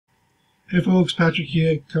Hey folks, Patrick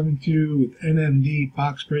here, coming to you with NMD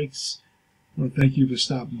Box Breaks. I want to thank you for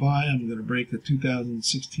stopping by. I'm going to break the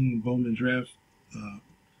 2016 Bowman Draft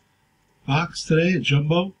box today, a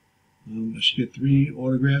jumbo. I should get 3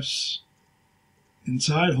 autographs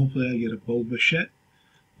inside. Hopefully I get a Bo Bichette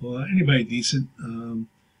or anybody decent. You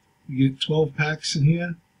get 12 packs in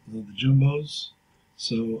here, the jumbos.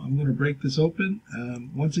 So I'm going to break this open.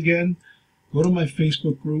 Once again, go to my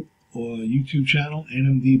Facebook group or YouTube channel,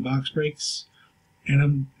 NMD Box Breaks.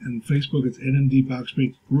 And Facebook, it's NMD Box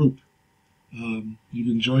Breaks Group. You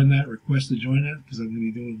can join that, request to join that, because I'm going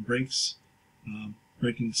to be doing breaks,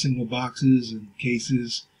 breaking single boxes and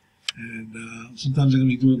cases. And sometimes I'm going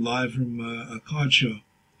to be doing live from a card show,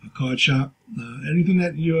 a card shop. Anything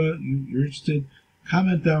that you're interested,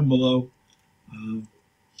 comment down below.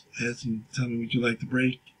 Ask you, tell me what you'd like to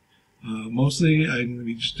break. Mostly I'm going to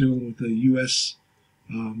be just doing with the U.S.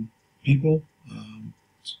 People,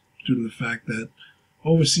 due to the fact that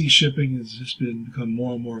overseas shipping has just become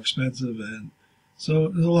more and more expensive, and so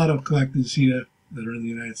there's a lot of collectors here that are in the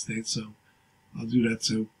United States, so I'll do that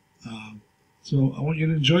too. So I want you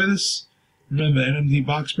to enjoy this. Remember, NMD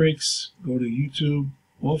Box Breaks, go to YouTube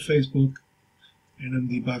or Facebook.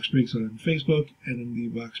 NMD Box Breaks on Facebook,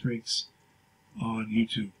 NMD Box Breaks on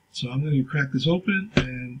YouTube. So I'm going to crack this open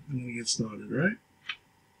and I'm going to get started, right?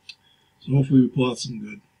 So hopefully we pull out some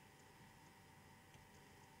good.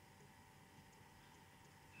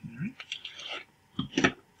 Alright.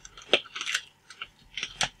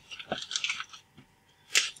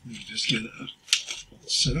 Let me just get a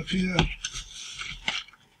setup here.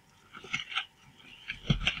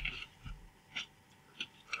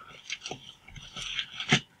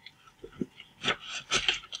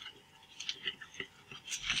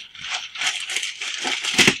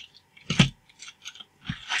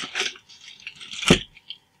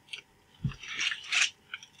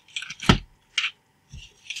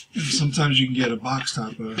 Sometimes you can get a box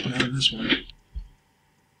topper, not in this one.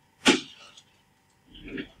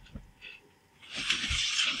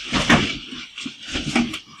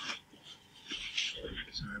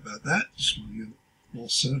 Sorry about that. Just want to get it all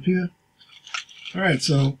set up here. Alright,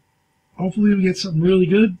 so hopefully we get something really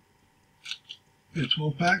good. We got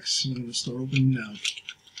 12 packs. I'm going to start opening now.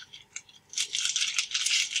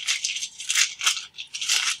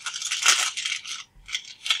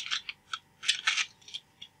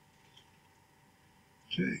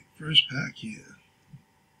 Okay, first pack here.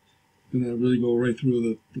 I'm gonna really go right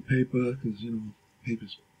through the paper because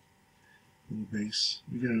paper's a little base.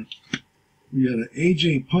 We got an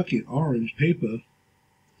AJ Puckett orange paper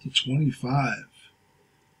 /25.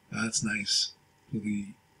 That's nice for the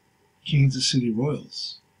Kansas City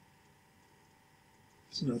Royals.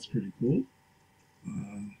 So that's pretty cool. We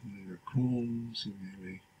got chrome. See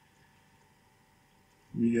maybe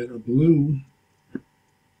we get a blue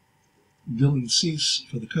Dylan Cease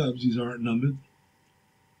for the Cubs. These aren't numbered.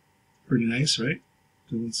 Pretty nice, right?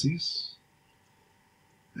 Dylan Cease.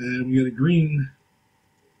 And we got a green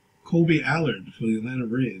Colby Allard for the Atlanta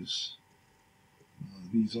Braves.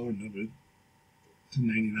 These are numbered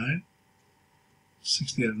 /99.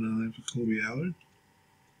 60 out of 9 for Colby Allard.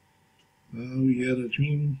 We got a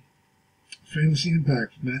Dream Fantasy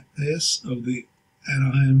Impact for Matt Hayes of the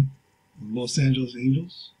Anaheim Los Angeles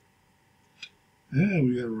Angels. Yeah,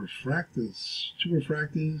 we got refractors, 2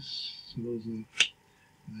 refractors, so those are, and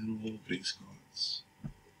then all base cards.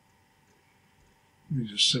 Let me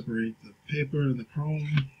just separate the paper and the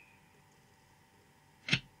chrome.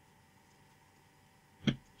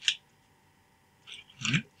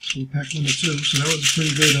 Alright, so pack number 2, so that was a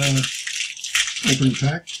pretty good opening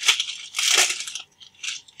pack.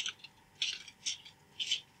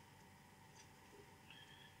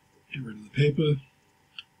 Get rid of the paper.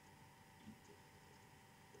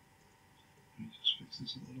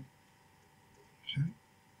 This a little.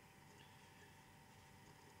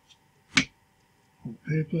 Okay. Whole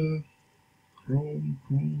paper, chrome.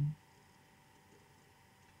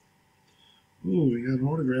 Oh, we got an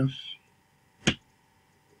autograph.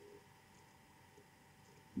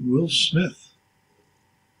 Will Smith.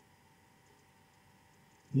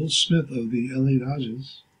 Will Smith of the LA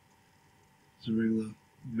Dodgers. It's a regular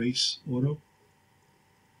base auto.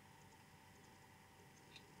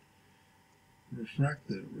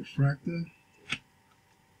 Refractor,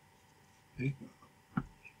 paper.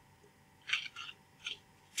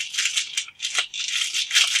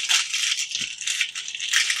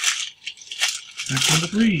 Pack number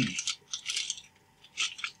 3.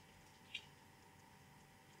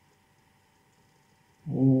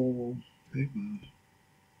 Oh, paper.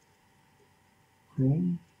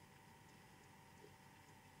 Chrome.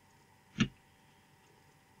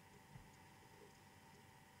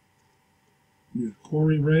 We have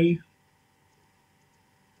Corey Ray.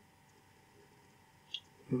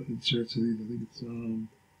 Inserts of these. I think it's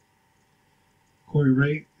Corey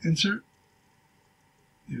Ray insert.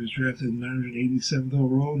 He was drafted 987th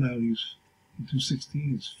overall. Now he's in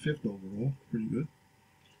 216. He's 5th overall. Pretty good.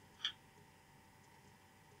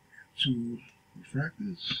 2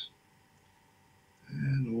 refractors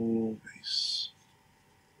and all base.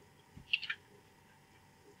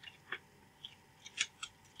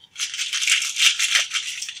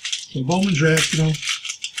 So Bowman draft,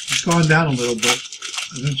 it's gone down a little, but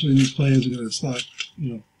eventually these players are going to start,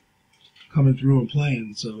 coming through and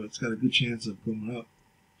playing, so it's got a good chance of going up.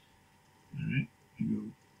 All right,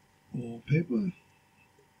 you go all paper,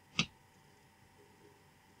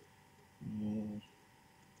 all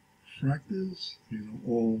refractors,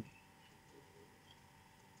 all.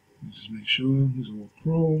 Let me just make sure these are all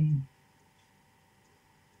chrome.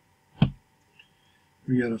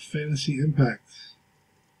 We got a fantasy impact.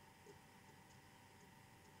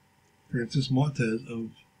 Francis Montez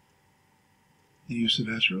of the Houston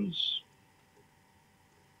Astros.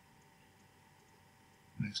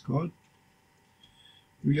 Nice card.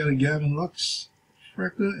 We got a Gavin Lux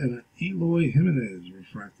refractor and an Eloy Jimenez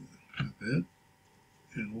refractor. Not bad.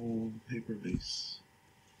 And all paper base.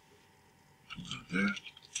 About that.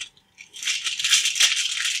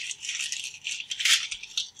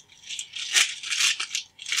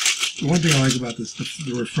 The one thing I like about this, the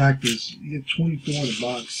refractors, you get 24 in a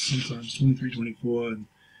box, sometimes 23, 24, and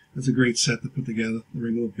that's a great set to put together, the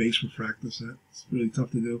regular base refractor set. It's really tough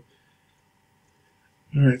to do.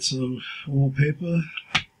 Alright, so all paper.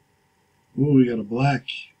 Oh, we got a black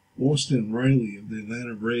Austin Riley of the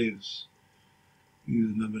Atlanta Braves.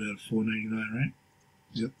 Use the number at 499, right?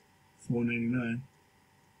 Yep, 499.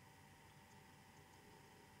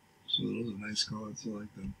 So those are nice cards, I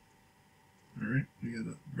like them. Alright, we got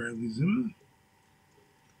a Bradley Zimmer,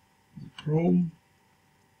 the chrome,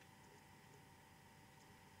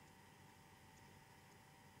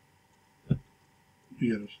 we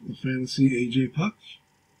got a fantasy AJ Puck,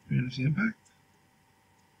 fantasy impact,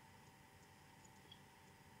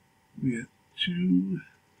 we got 2,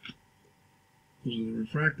 those are the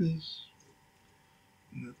refractors,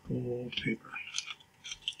 and that's all paper.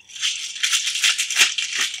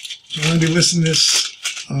 So I'm going to be listing this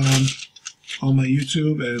on my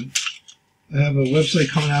YouTube, and I have a website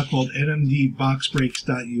coming out called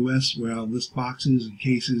nmdboxbreaks.us where I'll list boxes and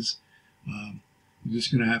cases. You're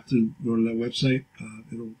just going to have to go to that website.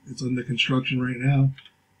 It's under construction right now.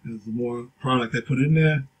 As the more product I put in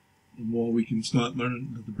there, the more we can start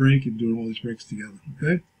learning the break and doing all these breaks together.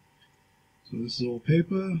 Okay? So this is all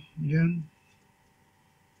paper again.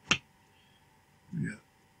 We got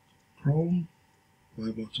chrome,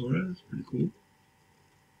 Gleyber Torres, pretty cool.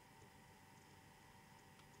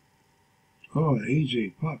 Oh,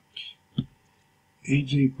 AJ Puck.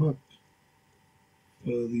 AJ Puck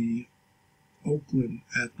for the Oakland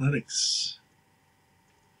Athletics.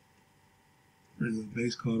 Regular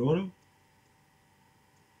base card auto.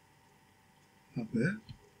 Not bad.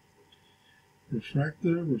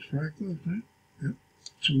 Refractor, right? Yep.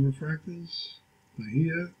 2 refractors.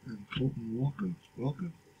 Mahia and Colton Walker.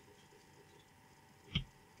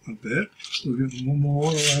 Not bad. Still getting one more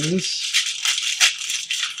auto out of this.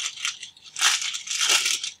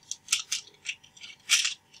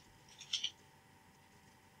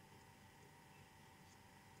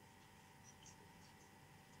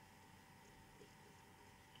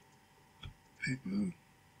 Paper,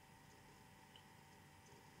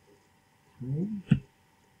 chrome.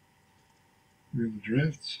 We have the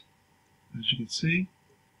draft, as you can see,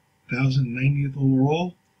 1,090th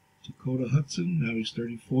overall, Dakota Hudson. Now he's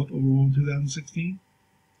 34th overall in 2016.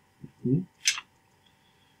 Cool.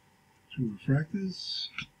 2 refractors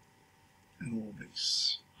and all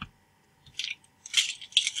base.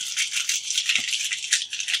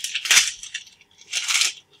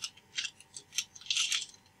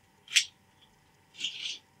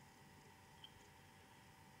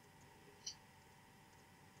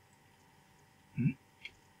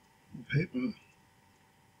 Paper,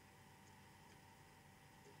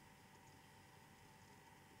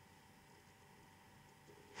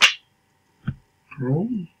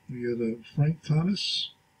 chrome. We got a Frank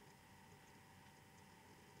Thomas,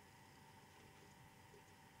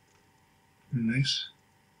 very nice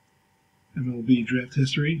MLB draft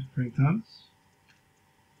history. Frank Thomas.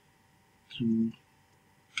 2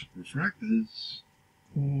 refractors,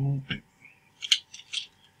 all paper.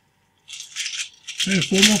 And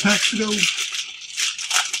 4 more packs to go.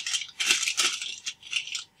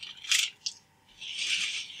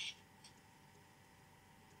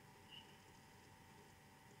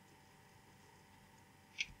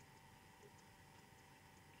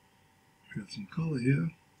 Get some color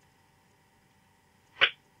here.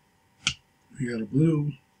 We got a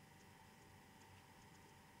blue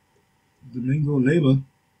Domingo Leyva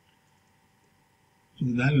for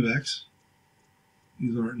the Diamondbacks.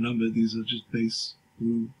 These aren't numbered, these are just base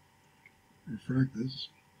blue refractors.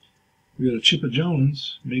 We got a Chipper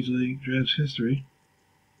Jones, Major League Draft History.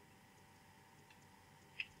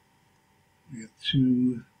 We got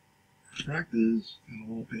 2 refractors and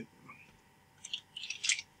a wallpaper.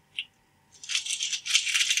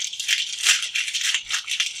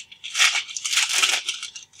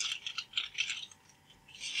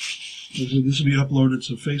 This will be uploaded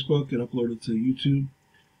to Facebook and uploaded to YouTube.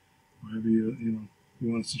 Wherever you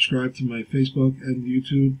want to subscribe to my Facebook and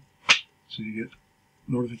YouTube, so you get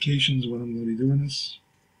notifications when I'm going to be doing this.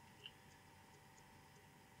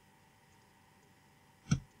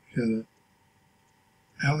 Got a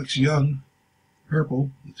Alex Young,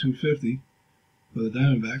 purple, the 250 for the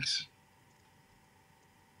Diamondbacks.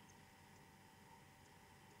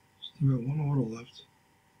 Still got 1 auto left.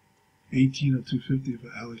 18 of 250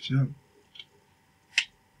 for Alex Young.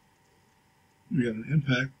 We got an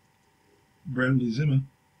impact, Bradley Zimmer.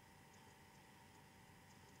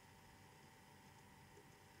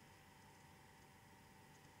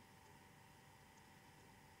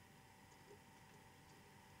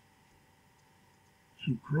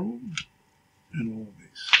 Two chrome and all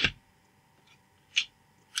base.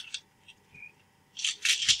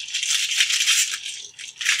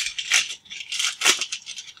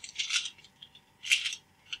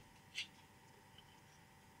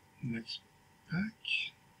 Next pack.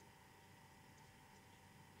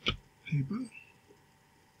 Paper.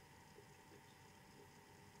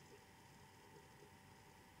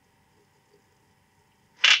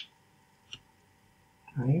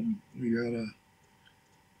 Chrome. We got a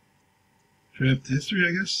draft history,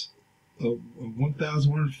 I guess, of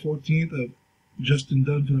 1,114th of Justin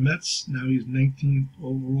Dunn for the Mets. Now he's 19th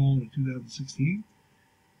overall in 2016.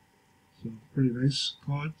 So pretty nice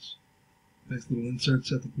cards. Nice little insert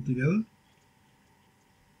set to put together.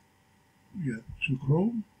 We got 2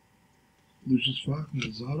 chrome, Lucius Fox and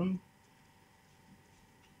Lozado,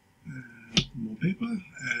 and more paper,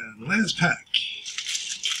 and last pack.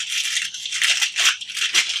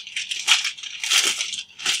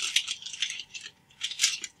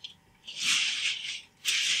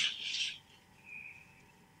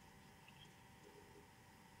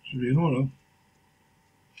 Should be an auto.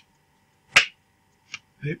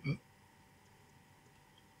 Paper.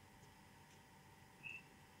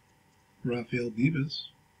 Rafael Devers.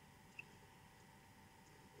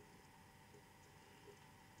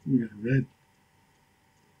 We got a red.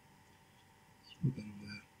 Let's put that over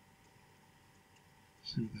there.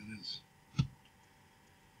 See what that is.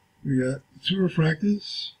 We got 2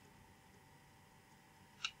 refractors.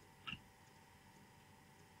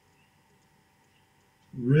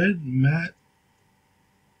 Red matte.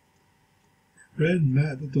 I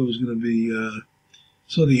thought it was going to be,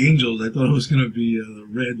 so the Angels, I thought it was going to be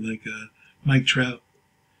red like Mike Trout.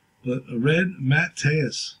 But a red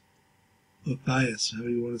Mateus, or Thias, however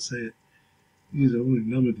you want to say it. These are only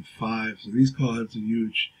numbered to 5, so these cards are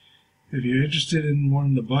huge. If you're interested in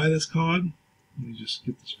wanting to buy this card, let me just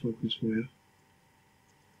get this focus for you.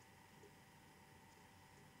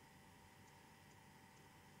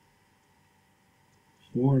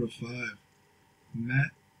 Four to 5.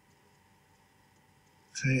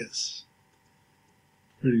 Mateus.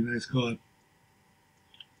 Pretty nice card.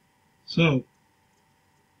 So,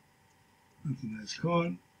 that's a nice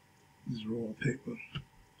card. These are all paper.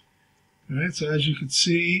 Alright, so as you can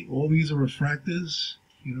see, all these are refractors.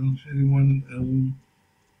 You know, if anyone,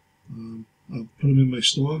 I'll put them in my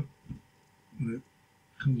store when it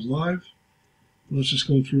comes live. Let's just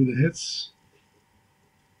go through the hits.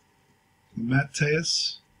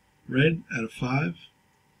 Mateus, red out of 5.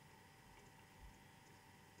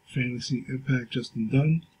 Fantasy Impact, Justin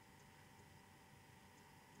Dunn.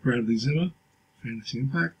 Bradley Zimmer, Fantasy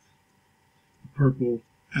Impact. Purple,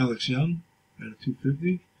 Alex Young out of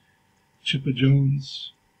 250. Chipper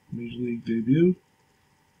Jones, Major League debut.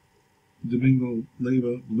 Domingo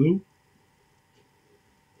Leyva, blue.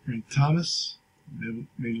 Frank Thomas,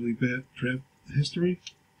 Major League draft history.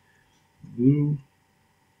 Blue,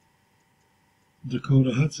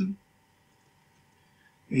 Dakota Hudson.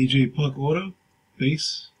 AJ Puck auto,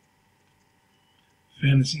 base.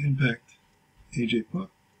 Fantasy Impact, AJ Puck.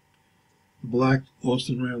 The black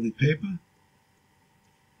Austin Riley paper.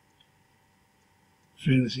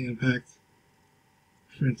 Fantasy Impact,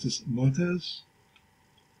 Francis Montes.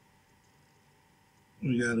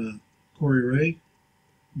 We got a Corey Ray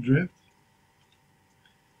draft.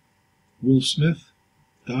 Will Smith,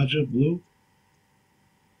 Dodger blue,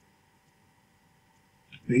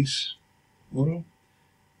 base auto.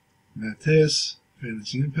 Mateus,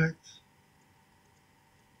 Fantasy Impact.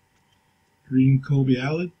 Green Kobe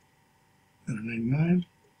Allen at a 99.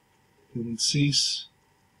 Dylan Cease,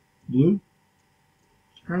 blue,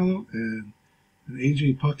 parallel, and an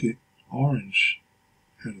AJ Puckett, orange,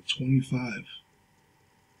 at a 25.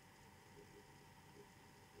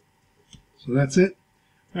 So that's it.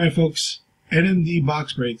 All right, folks. NMD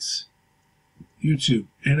Box Breaks, YouTube,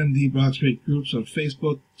 NMD Box Break groups on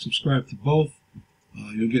Facebook. Subscribe to both.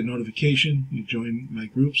 You'll get notification. You join my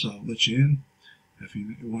groups, I'll let you in. If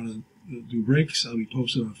you want to do breaks, I'll be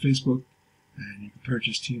posted on Facebook, and you can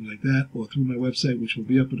purchase teams like that or through my website, which will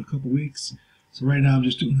be up in a couple weeks. So right now I'm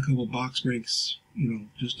just doing a couple box breaks,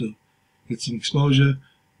 just to get some exposure,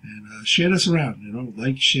 and share this around.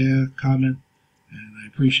 Like, share, comment, and I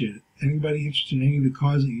appreciate it. Anybody interested in any of the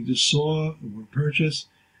cards that you just saw or want to purchase,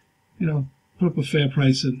 put up a fair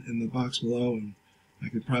price in the box below, and I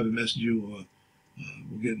could private message you, or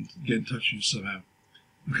we'll get in touch with you somehow.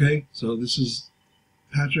 Okay, so this is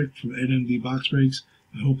Patrick from NMD Box Breaks.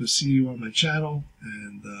 I hope to see you on my channel,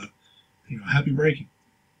 and happy breaking.